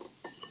really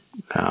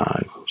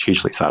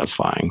hugely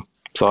satisfying.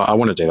 So I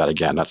want to do that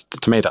again.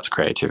 To me, that's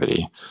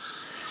creativity.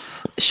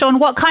 Shaun,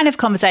 what kind of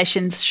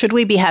conversations should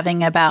we be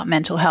having about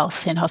mental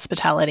health in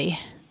hospitality?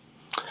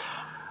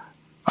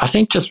 I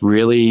think just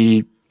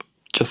really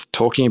just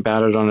talking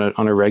about it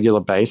on a regular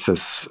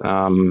basis,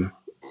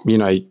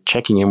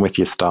 checking in with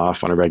your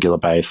staff on a regular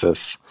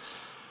basis.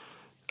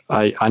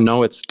 I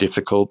know it's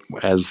difficult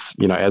as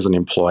an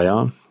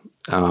employer,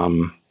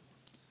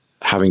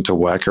 having to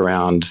work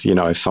around,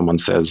 if someone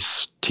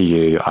says to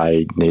you,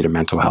 I need a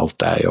mental health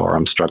day, or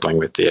I'm struggling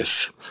with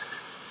this.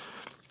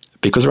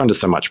 Because we're under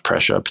so much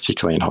pressure,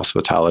 particularly in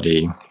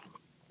hospitality,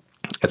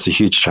 it's a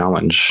huge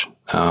challenge.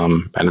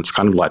 And it's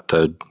kind of like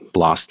the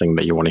last thing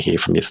that you want to hear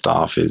from your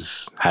staff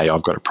is, hey,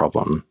 I've got a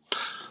problem.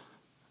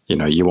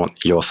 You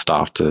want your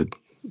staff to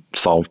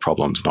solve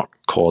problems, not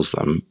cause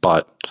them.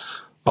 But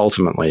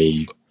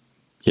ultimately,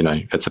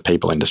 it's a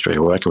people industry.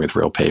 We're working with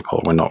real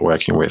people. We're not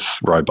working with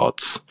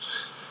robots.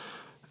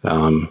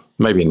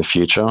 Maybe in the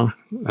future,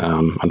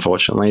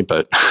 unfortunately,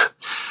 but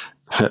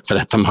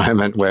at the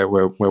moment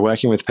we're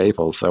working with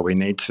people, so we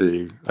need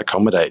to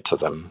accommodate to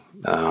them.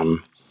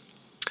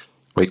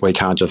 We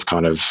can't just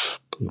kind of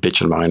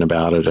bitch and moan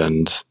about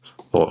it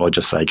or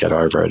just say get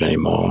over it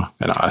anymore.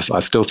 And I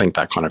still think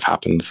that kind of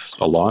happens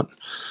a lot.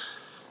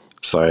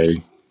 So,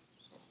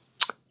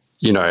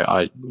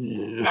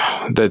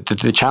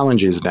 the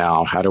challenge is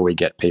now, how do we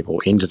get people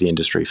into the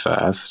industry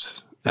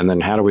first, and then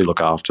how do we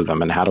look after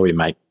them, and how do we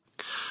make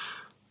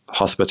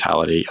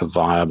hospitality a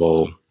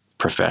viable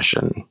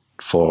profession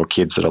for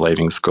kids that are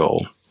leaving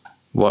school?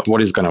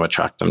 What is going to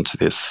attract them to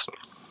this,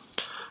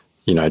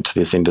 to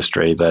this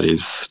industry that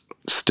is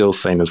still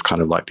seen as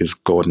kind of like this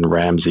Gordon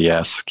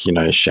Ramsay-esque,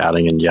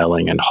 shouting and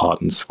yelling and hot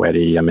and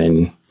sweaty. I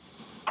mean,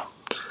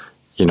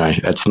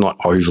 it's not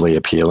overly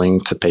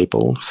appealing to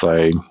people.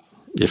 So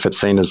if it's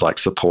seen as like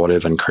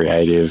supportive and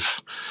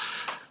creative,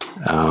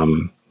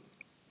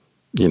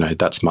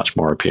 that's much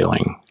more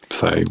appealing.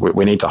 So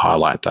we need to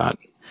highlight that.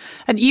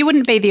 And you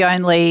wouldn't be the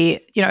only,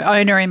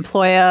 owner,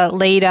 employer,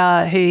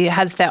 leader who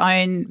has their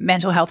own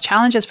mental health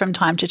challenges from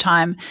time to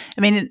time.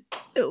 I mean,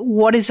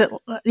 what is it,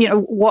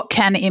 what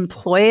can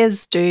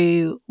employers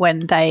do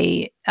when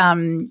they,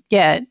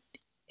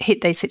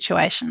 hit these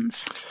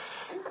situations?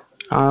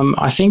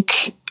 I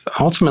think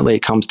ultimately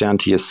it comes down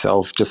to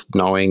yourself, just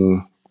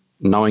knowing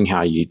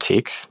how you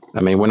tick.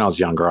 I mean, when I was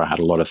younger, I had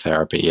a lot of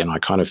therapy, and I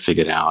kind of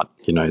figured out,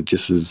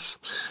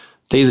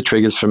 these are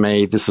triggers for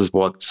me. This is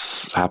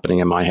what's happening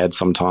in my head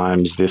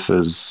sometimes. This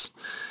is,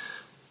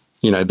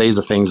 these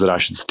are things that I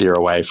should steer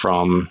away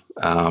from.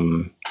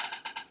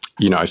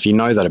 If you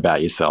know that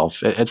about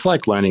yourself, it's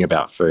like learning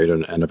about food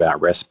and about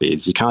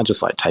recipes. You can't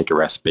just like take a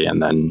recipe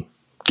and then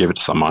give it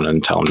to someone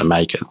and tell them to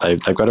make it. They've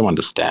got to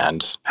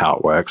understand how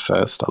it works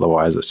first.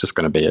 Otherwise, it's just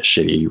going to be a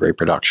shitty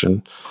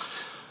reproduction.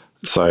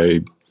 So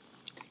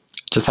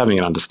just having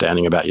an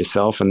understanding about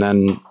yourself, and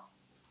then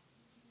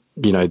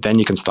then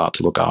you can start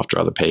to look after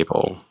other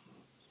people.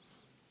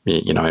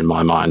 In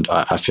my mind,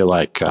 I feel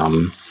like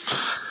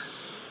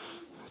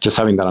just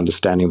having that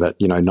understanding that,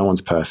 no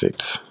one's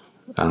perfect.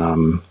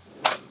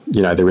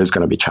 There is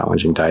going to be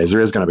challenging days.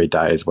 There is going to be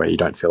days where you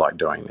don't feel like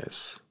doing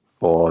this,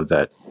 or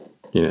that,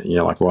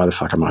 you're like, why the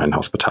fuck am I in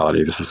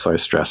hospitality? This is so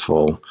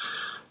stressful.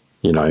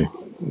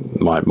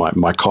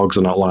 My cogs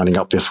are not lining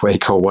up this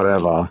week or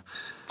whatever.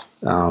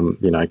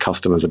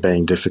 Customers are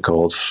being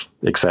difficult,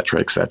 et cetera,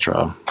 et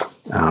cetera.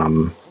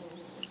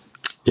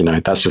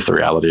 That's just the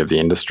reality of the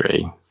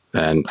industry.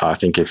 And I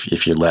think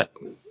if you let,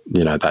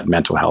 that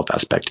mental health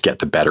aspect get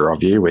the better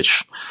of you,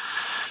 which,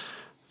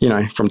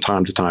 from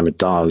time to time it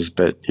does,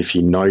 but if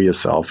you know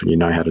yourself and you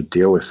know how to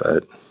deal with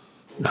it,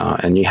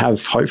 and you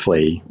have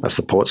hopefully a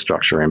support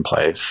structure in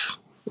place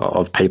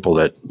of people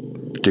that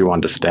do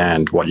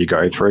understand what you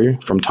go through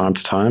from time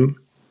to time,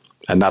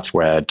 and that's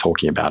where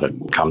talking about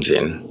it comes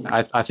in.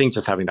 I think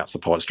just having that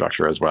support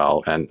structure as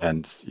well, and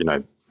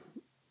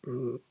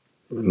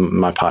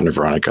my partner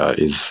Veronica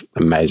is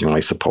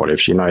amazingly supportive.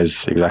 She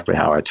knows exactly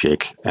how I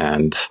tick,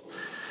 and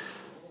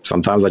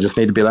sometimes I just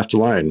need to be left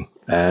alone,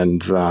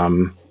 and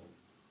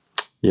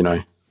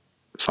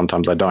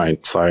sometimes I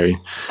don't. So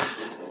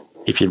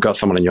if you've got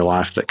someone in your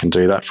life that can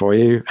do that for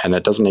you, and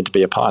it doesn't need to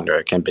be a partner,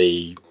 it can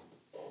be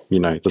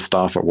the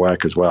staff at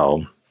work as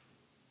well.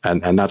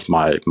 And that's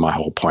my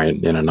whole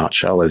point in a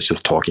nutshell, is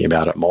just talking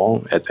about it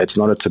more. It's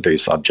not a taboo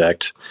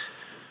subject.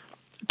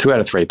 2 out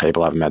of 3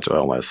 people have a mental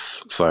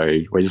illness. So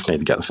we just need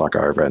to get the fuck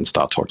over it and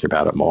start talking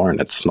about it more.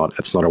 And it's not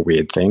a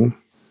weird thing.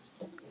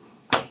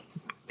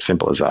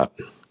 Simple as that.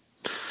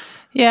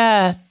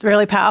 Yeah,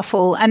 really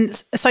powerful. And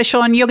so,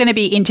 Shaun, you're going to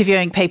be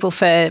interviewing people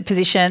for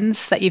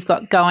positions that you've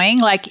got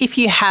going. Like if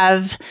you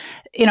have,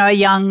 a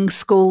young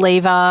school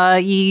leaver,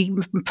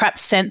 you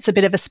perhaps sense a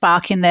bit of a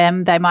spark in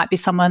them, they might be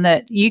someone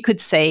that you could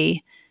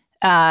see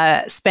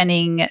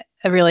spending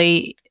a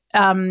really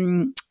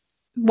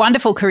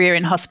wonderful career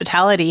in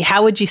hospitality.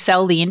 How would you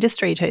sell the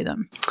industry to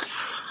them?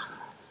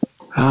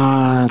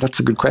 That's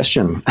a good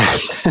question.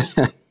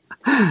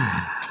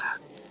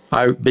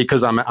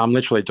 Because I'm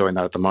literally doing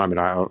that at the moment.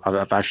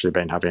 I've actually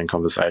been having a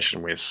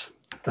conversation with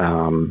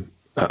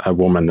a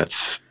woman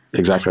that's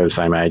exactly the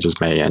same age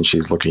as me, and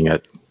she's looking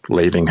at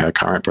leaving her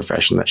current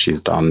profession that she's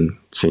done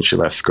since she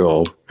left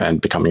school and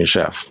becoming a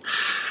chef.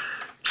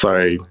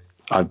 So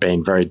I've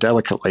been very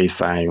delicately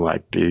saying,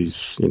 like,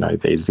 these are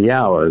the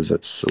hours.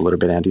 It's a little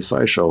bit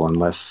antisocial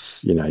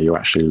unless you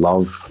actually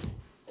love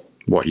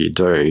what you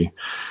do.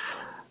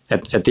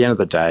 At the end of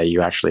the day,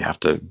 you actually have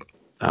to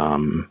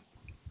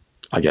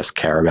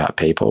care about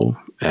people,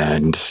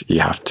 and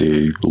you have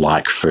to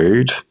like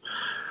food.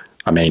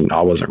 I mean,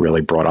 I wasn't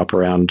really brought up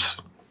around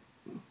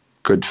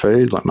good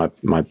food. Like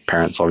my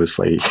parents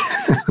obviously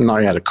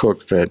know how to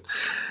cook, but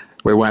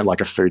we weren't like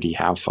a foodie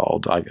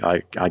household.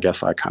 I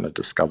guess I kind of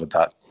discovered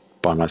that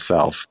by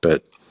myself.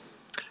 But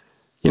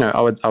I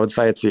would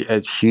say it's a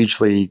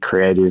hugely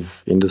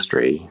creative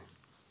industry,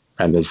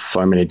 and there's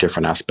so many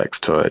different aspects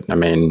to it. I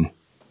mean,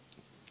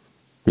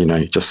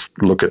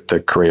 just look at the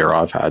career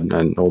I've had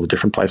and all the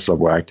different places I've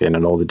worked in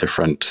and all the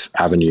different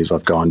avenues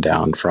I've gone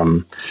down,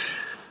 from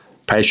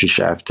pastry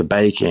chef to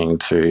baking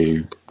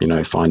to,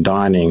 fine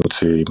dining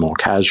to more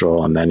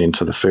casual, and then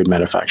into the food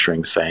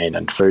manufacturing scene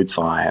and food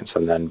science,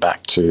 and then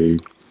back to,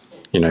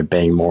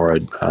 being more,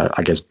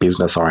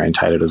 business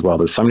orientated as well.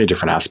 There's so many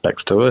different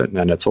aspects to it,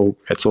 and it's all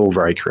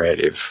very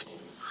creative.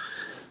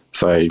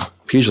 So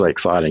hugely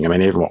exciting. I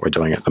mean, even what we're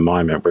doing at the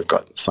moment, we've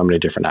got so many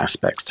different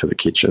aspects to the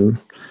kitchen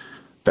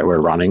that we're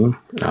running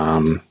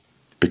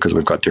because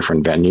we've got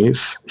different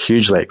venues.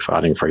 Hugely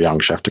exciting for a young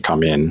chef to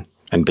come in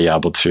and be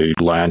able to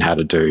learn how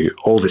to do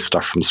all this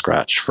stuff from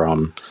scratch,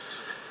 from,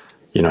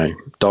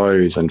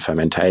 doughs and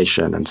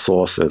fermentation and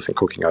sauces and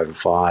cooking over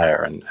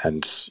fire and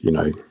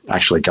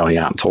actually going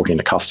out and talking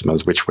to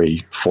customers, which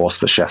we force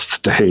the chefs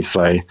to do.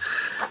 So,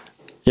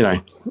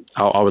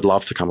 I would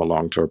love to come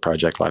along to a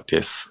project like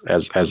this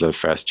as a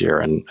first year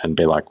and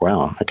be like,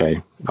 wow,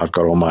 okay, I've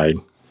got all my,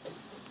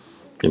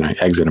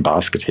 eggs in a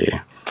basket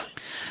here.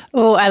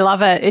 Oh, I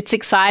love it. It's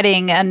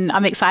exciting, and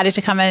I'm excited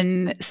to come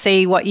and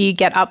see what you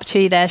get up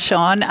to there,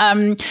 Shaun.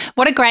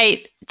 What a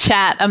great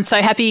chat. I'm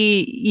so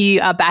happy you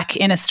are back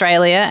in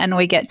Australia and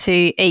we get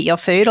to eat your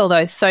food, although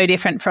it's so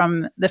different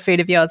from the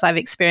food of yours I've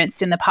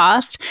experienced in the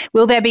past.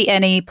 Will there be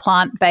any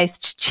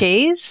plant-based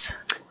cheese?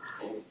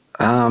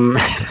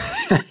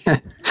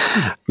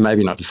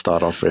 Maybe not to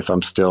start off with.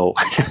 I'm still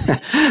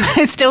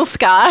still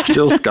scarred.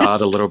 Still scarred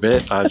a little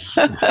bit. I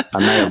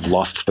may have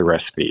lost the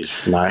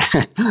recipes. No.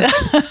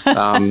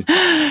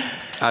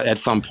 At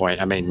some point,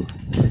 I mean,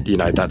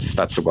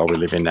 that's the world we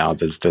live in now.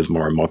 There's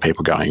more and more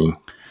people going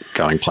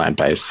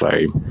plant-based. So,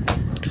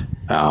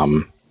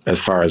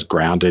 as far as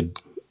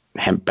grounded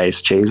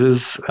hemp-based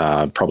cheeses,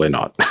 probably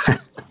not.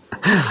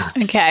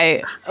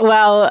 Okay.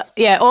 Well,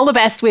 yeah, all the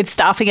best with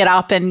staffing it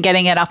up and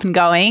getting it up and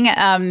going.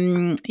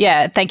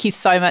 Thank you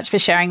so much for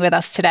sharing with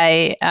us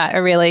today.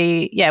 A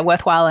really,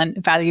 worthwhile and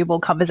valuable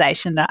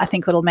conversation that I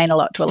think will mean a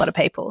lot to a lot of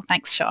people.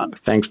 Thanks, Shaun.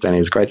 Thanks, Danny.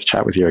 It's great to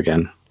chat with you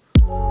again.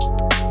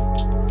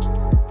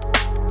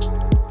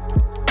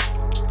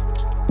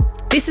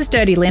 This is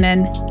Dirty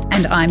Linen,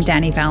 and I'm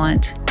Danny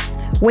Vallant.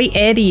 We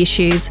air the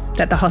issues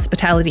that the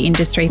hospitality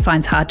industry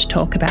finds hard to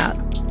talk about,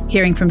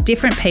 hearing from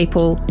different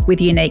people with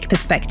unique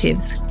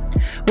perspectives.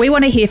 We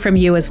want to hear from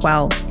you as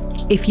well.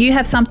 If you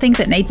have something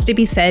that needs to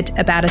be said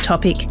about a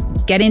topic,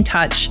 get in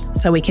touch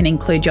so we can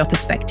include your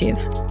perspective.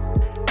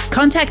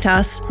 Contact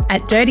us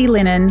at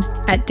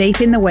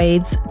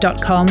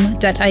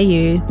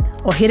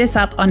dirtylinenat.deepintheweeds.com.au or hit us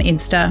up on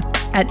Insta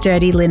at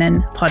Dirty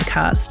Linen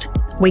Podcast.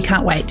 We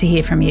can't wait to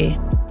hear from you.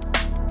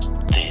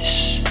 This